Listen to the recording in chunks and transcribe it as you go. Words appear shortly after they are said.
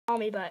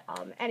me, but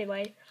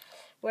anyway,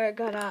 we're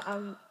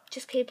gonna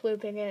just keep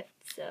looping it,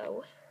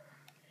 so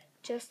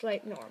just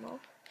like normal.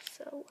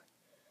 So,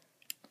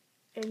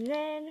 and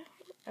then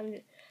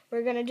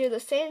we're gonna do the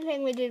same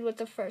thing we did with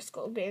the first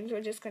gold bands.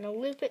 We're just gonna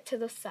loop it to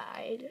the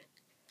side.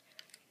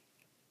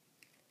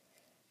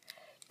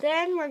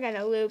 Then we're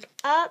gonna loop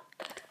up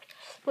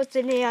with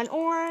the neon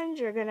orange.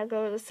 We're gonna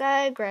go to the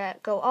side,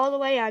 go all the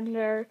way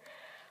under,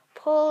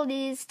 pull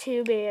these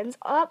two bands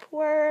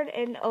upward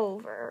and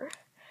over.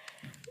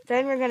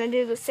 Then we're going to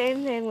do the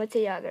same thing with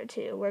the other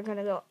two. We're going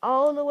to go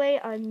all the way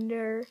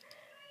under,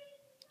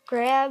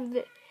 grab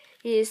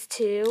these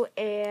two,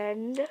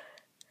 and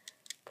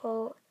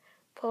pull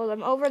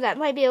them over. That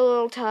might be a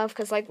little tough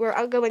because like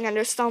we're going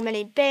under so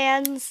many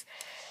bands.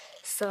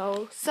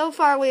 So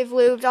far we've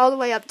looped all the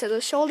way up to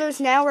the shoulders.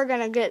 Now we're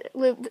going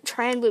to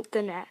try and loop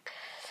the neck.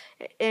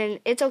 And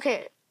it's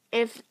okay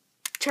if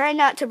try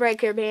not to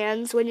break your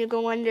bands when you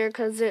go under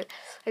because it's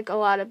like a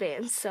lot of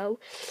bands. So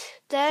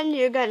then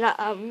you're going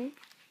to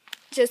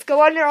just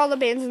go under all the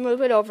bands and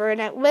loop it over,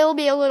 and it will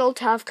be a little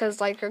tough because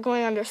like you're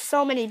going under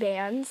so many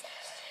bands.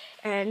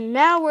 And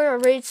now we're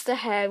reached the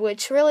head,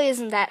 which really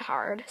isn't that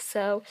hard.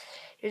 So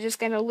you're just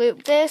going to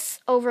loop this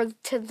over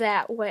to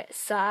that wet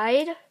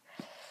side.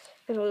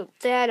 Going to loop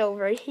that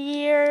over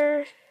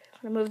here.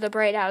 Going to move the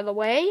braid out of the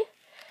way.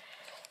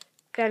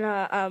 Going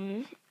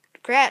to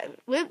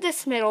loop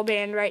this middle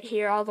band right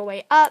here all the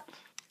way up.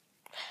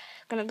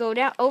 Going to go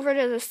down over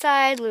to the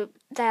side, loop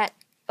that.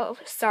 Oh,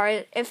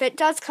 sorry. If it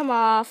does come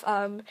off,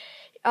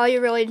 all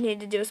you really need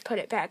to do is put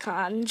it back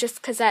on,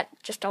 just because that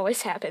just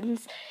always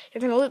happens.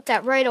 You're going to loop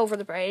that right over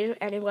the braid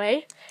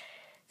anyway.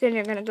 Then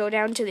you're going to go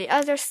down to the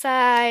other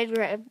side,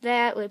 grab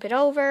that, loop it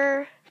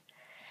over.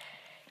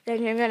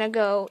 Then you're going to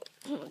go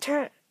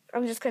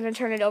I'm just going to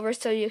turn it over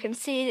so you can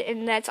see,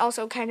 and that's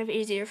also kind of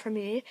easier for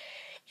me.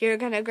 You're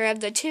going to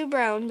grab the two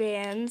brown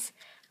bands.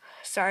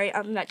 Sorry,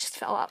 that just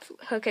fell off.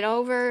 Hook it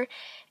over.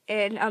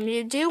 And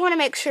you do want to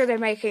make sure they're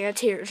making a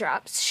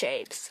teardrop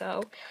shape.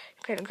 So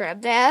you're going to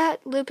grab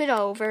that, loop it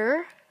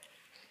over.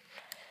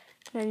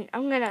 Then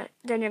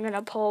you're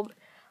gonna pull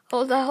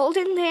the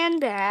holding band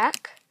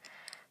back.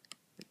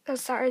 Oh,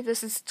 sorry,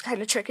 this is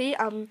kind of tricky.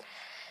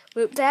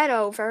 Loop that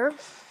over.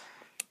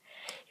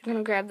 You're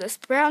gonna grab this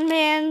brown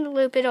band,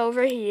 loop it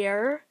over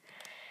here,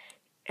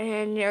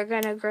 and you're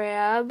gonna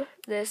grab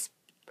this.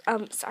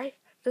 Sorry,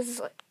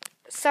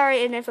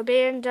 and if a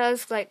band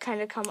does like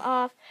kind of come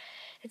off,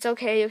 it's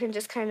okay. You can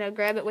just kind of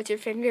grab it with your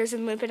fingers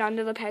and loop it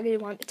onto the peg you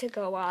want it to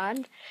go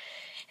on.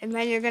 And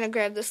then you're gonna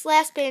grab this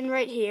last band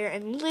right here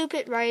and loop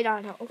it right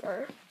on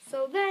over.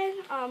 So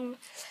then,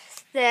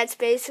 that's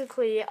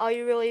basically all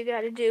you really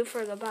got to do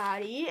for the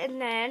body.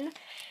 And then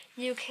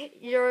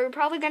you're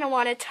probably gonna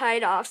want to tie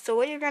it off. So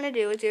what you're gonna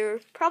do is you're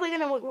probably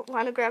gonna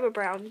want to grab a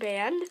brown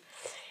band.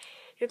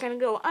 You're gonna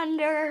go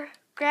under,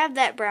 grab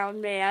that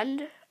brown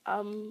band.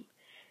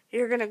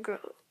 You're gonna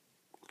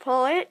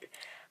pull it,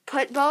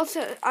 put both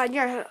on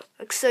your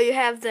hook. So you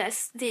have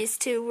these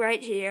two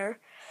right here.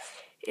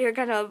 You're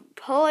gonna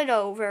pull it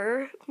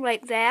over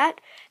like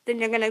that. Then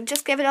you're gonna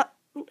just give it a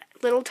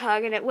little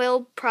tug, and it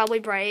will probably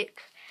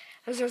break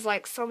because there's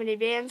like so many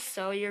bands.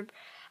 So you're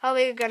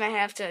probably gonna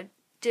have to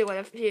do it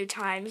a few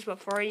times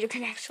before you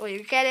can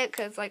actually get it.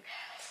 Because like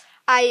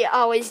I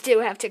always do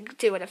have to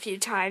do it a few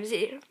times,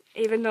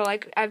 even though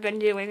like I've been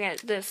doing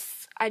it.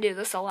 I do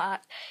this a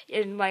lot,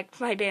 and like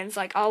my bands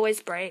like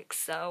always break.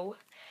 So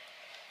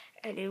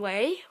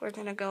anyway, we're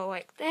gonna go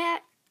like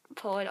that,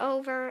 pull it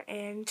over,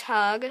 and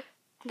tug.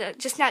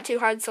 Just not too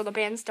hard so the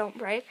bands don't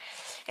break.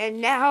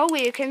 And now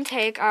we can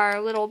take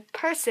our little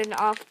person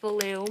off the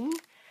loom.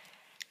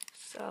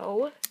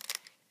 So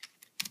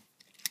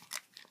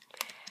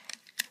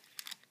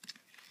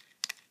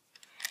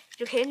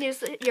you can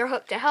use your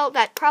hook to help.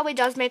 That probably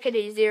does make it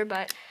easier,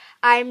 but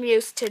I'm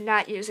used to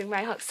not using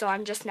my hook, so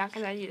I'm just not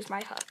going to use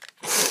my hook.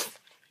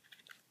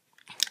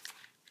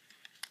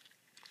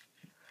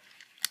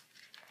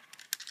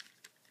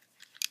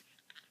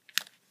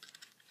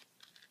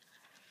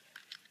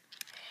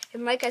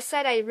 And like I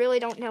said, I really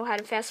don't know how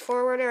to fast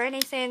forward or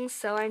anything,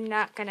 so I'm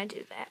not going to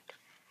do that.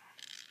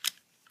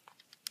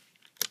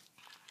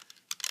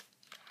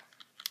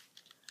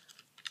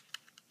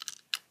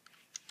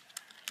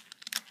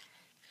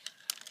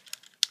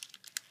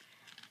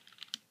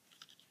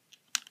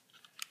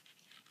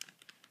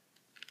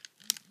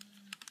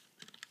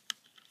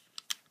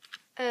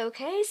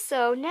 Okay,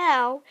 so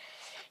now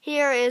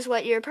here is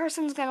what your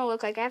person's going to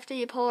look like after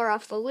you pull her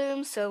off the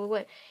loom. So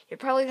what you're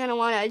probably going to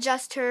want to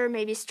adjust her,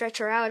 maybe stretch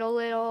her out a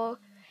little,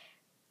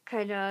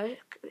 kind of.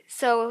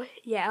 So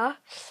yeah.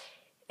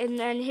 And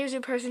then here's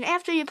your person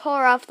after you pull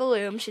her off the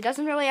loom. She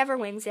doesn't really have her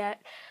wings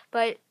yet,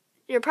 but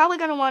you're probably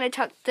going to want to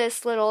tuck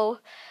this little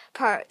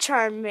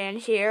charm band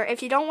here.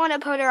 If you don't want to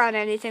put her on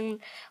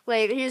anything,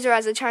 like use her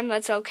as a charm,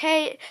 that's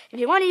okay. If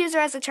you want to use her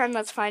as a charm,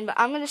 that's fine, but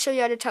I'm going to show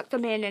you how to tuck the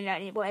band in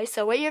anyway.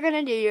 So what you're going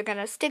to do, you're going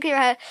to stick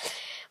your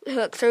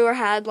hook through her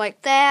head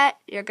like that.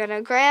 You're going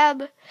to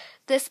grab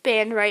this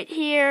band right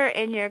here,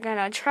 and you're going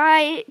to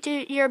try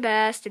do your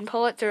best and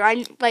pull it through.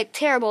 I'm like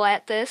terrible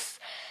at this,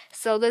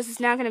 so this is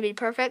not going to be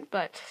perfect,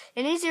 but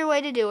an easier way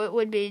to do it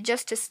would be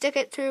just to stick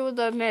it through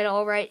the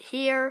middle right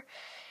here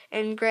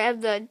and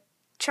grab the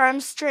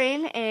charm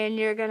string, and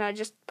you're going to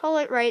just pull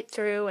it right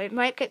through. It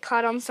might get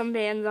caught on some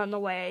bands on the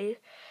way.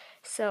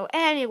 So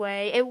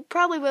anyway, it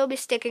probably will be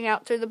sticking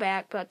out through the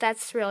back, but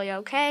that's really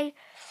okay.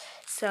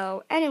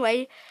 So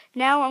anyway,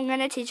 now I'm going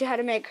to teach you how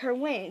to make her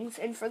wings,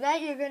 and for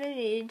that you're going to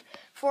need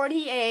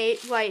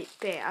 48 white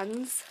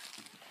bands.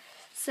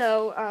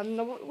 So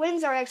the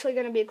wings are actually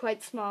going to be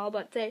quite small,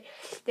 but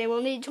they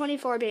will need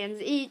 24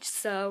 bands each,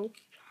 so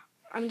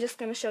I'm just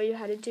going to show you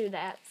how to do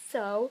that.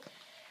 So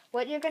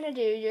what you're going to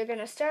do, you're going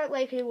to start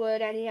like you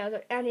would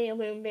any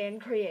loom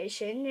band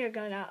creation. You're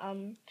going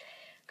to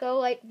go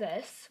like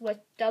this with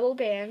double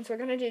bands. We're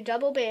going to do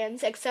double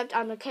bands except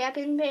on the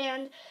capping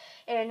band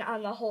and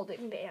on the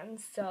holding band.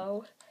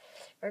 So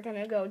we're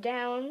going to go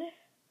down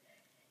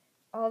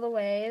all the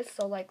way,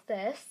 so like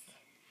this.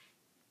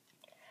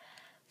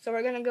 So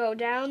we're going to go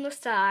down the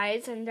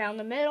sides and down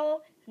the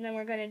middle, and then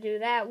we're going to do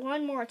that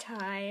one more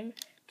time,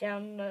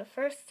 down the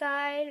first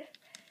side,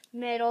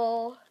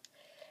 middle,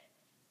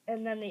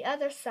 and then the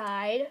other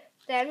side.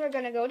 Then we're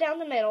going to go down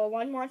the middle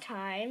one more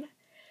time,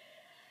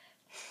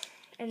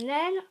 and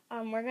then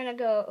we're going to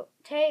go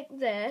take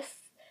this,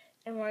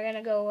 and we're going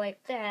to go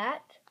like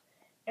that,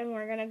 and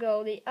we're going to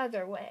go the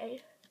other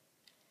way.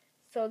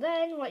 So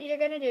then what you're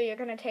going to do, you're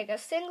going to take a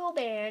single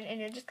band,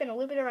 and you're just going to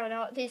loop it around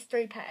all these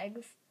 3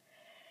 pegs.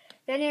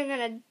 Then you're going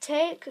to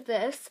take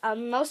this.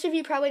 Most of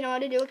you probably know how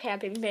to do a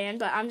capping band,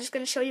 but I'm just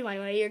going to show you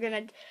anyway. You're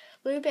going to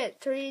loop it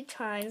 3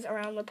 times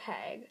around the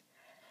peg.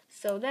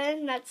 So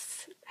then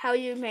that's how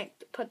you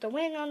put the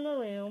wing on the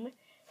loom.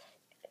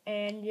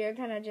 And you're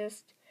going to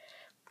just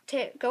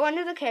go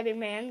under the capping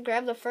band,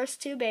 grab the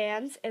first 2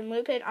 bands, and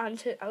loop it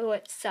onto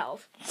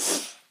itself.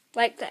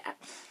 Like that.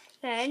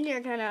 Then you're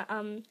going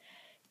to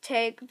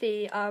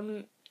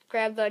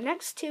grab the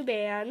next 2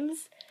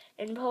 bands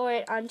and pull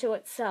it onto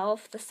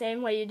itself the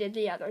same way you did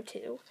the other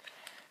 2.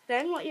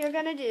 Then what you're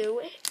going to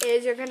do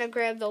is you're going to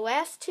grab the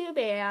last 2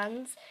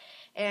 bands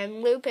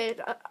and loop it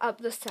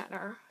up the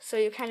center. So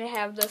you kind of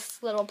have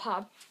this little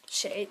pop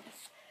shape.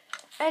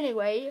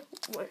 Anyway,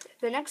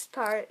 the next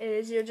part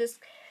is you're just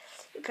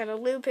going to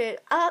loop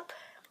it up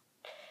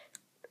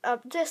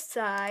this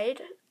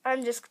side.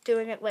 I'm just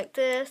doing it like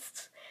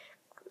this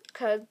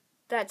because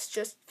that's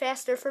just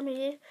faster for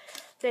me.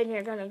 Then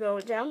you're going to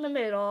go down the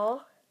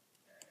middle.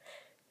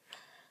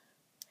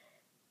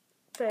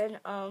 Then,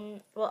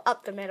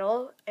 up the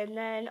middle, and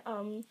then,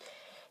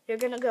 you're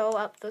gonna go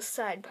up the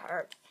side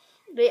part,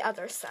 the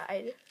other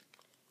side,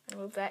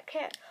 move that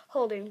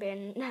holding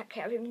band, not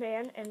capping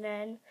band, and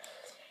then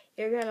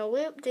you're gonna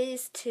loop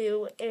these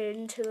 2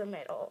 into the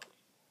middle,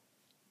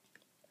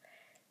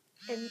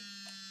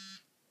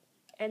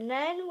 and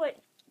then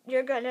what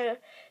you're gonna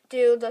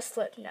do the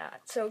slip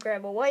knot. So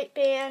grab a white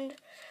band,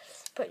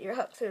 put your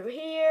hook through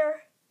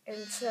here,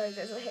 and sorry,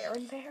 there's a hair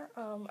in there.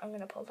 I'm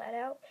gonna pull that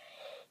out.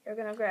 You're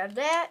going to grab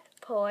that,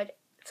 pull it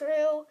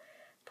through,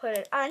 put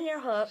it on your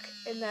hook,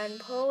 and then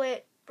pull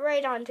it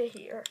right onto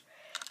here.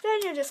 Then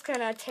you're just going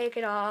to take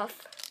it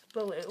off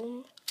the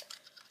loom.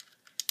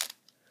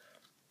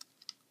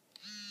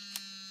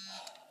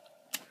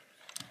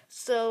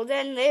 So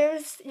then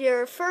there's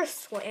your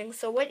first swing.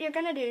 So what you're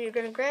going to do, you're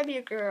going to grab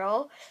your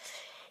girl.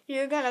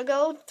 You're going to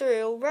go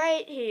through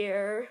right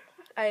here,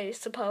 I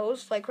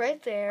suppose, like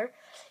right there.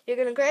 You're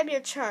going to grab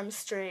your charm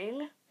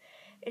string.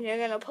 And you're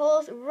going to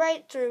pull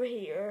right through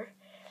here.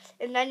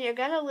 And then you're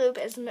going to loop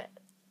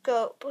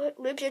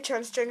loop your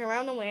charm string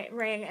around the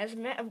ring as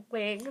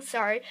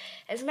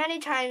many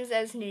times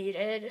as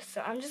needed.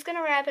 So I'm just going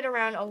to wrap it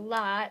around a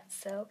lot.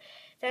 So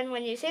then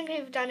when you think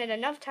you've done it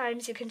enough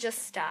times, you can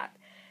just stop.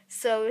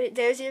 So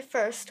there's your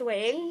first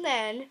wing.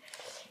 Then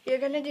you're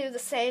going to do the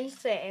same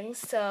thing.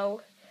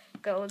 So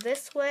go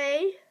this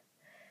way,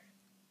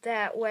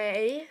 that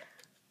way.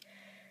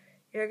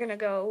 You're going to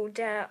go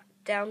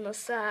down the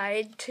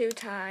side 2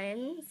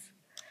 times.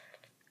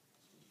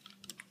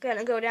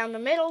 Gonna go down the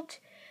middle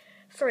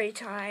 3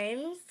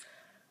 times.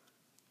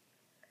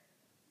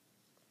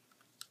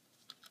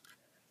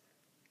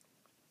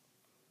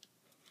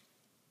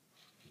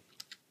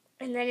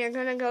 And then you're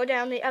gonna go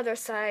down the other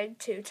side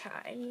 2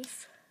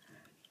 times.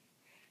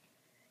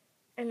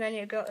 And then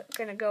you're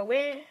gonna go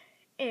in,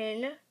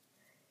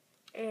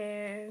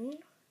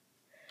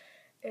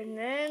 and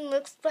then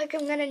looks like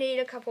I'm going to need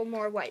a couple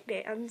more white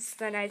bands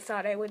than I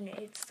thought I would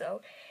need.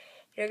 So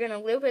you're going to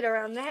loop it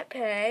around that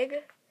peg,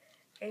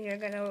 and you're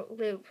going to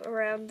loop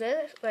around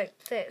this like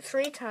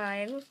 3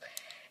 times,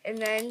 and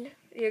then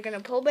you're going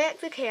to pull back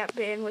the cap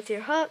band with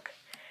your hook,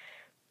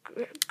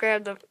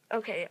 grab the,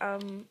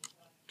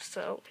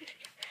 so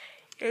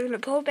you're going to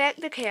pull back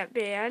the cap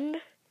band,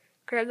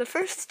 grab the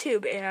first 2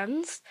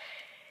 bands,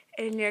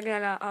 and you're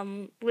going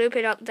to loop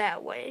it up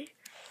that way.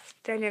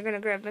 Then you're going to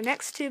grab the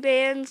next 2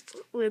 bands,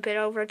 loop it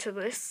over to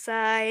this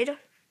side.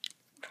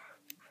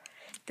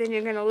 Then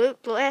you're going to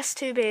loop the last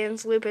 2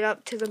 bands, loop it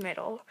up to the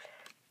middle.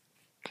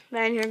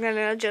 Then you're going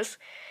to just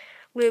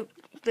loop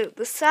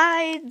the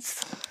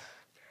sides,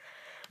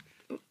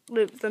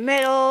 loop the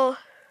middle,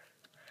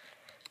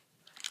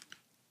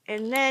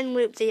 and then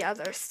loop the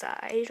other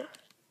side.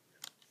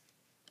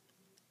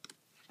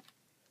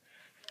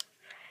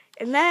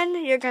 And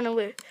then you're going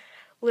to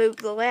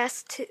loop the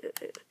last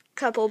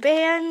couple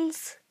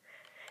bands.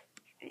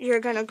 You're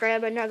going to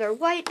grab another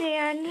white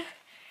band,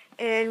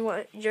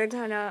 and you're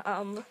going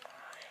to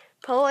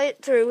pull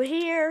it through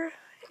here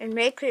and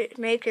make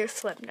your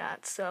slip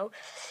knot. So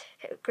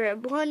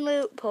grab one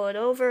loop, pull it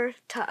over,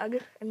 tug,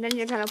 and then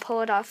you're going to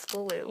pull it off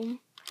the loom.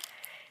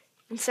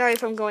 I'm sorry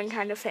if I'm going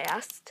kind of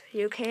fast.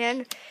 You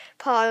can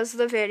pause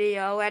the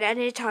video at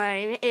any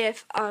time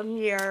if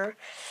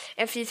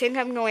you think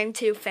I'm going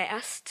too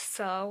fast.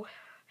 So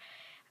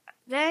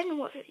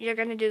then you're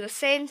going to do the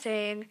same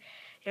thing.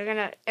 You're going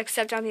to,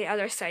 except on the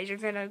other side, you're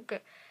going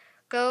to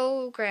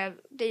go grab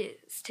these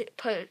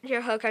put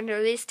your hook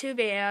under these two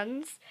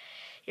bands.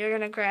 You're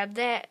going to grab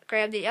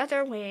the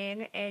other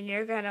wing, and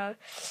you're going to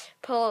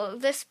pull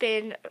this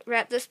band,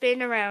 wrap this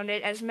band around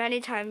it as many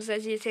times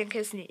as you think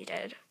is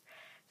needed.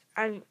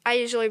 I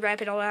usually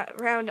wrap it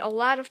around a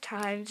lot of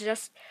times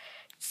just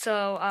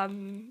so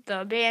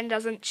the band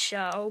doesn't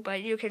show,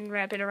 but you can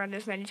wrap it around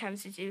as many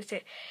times as you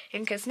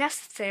think is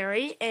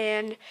necessary.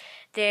 And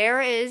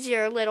there is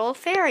your little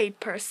fairy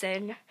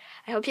person.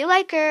 I hope you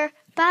like her.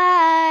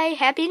 Bye!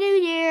 Happy New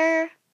Year!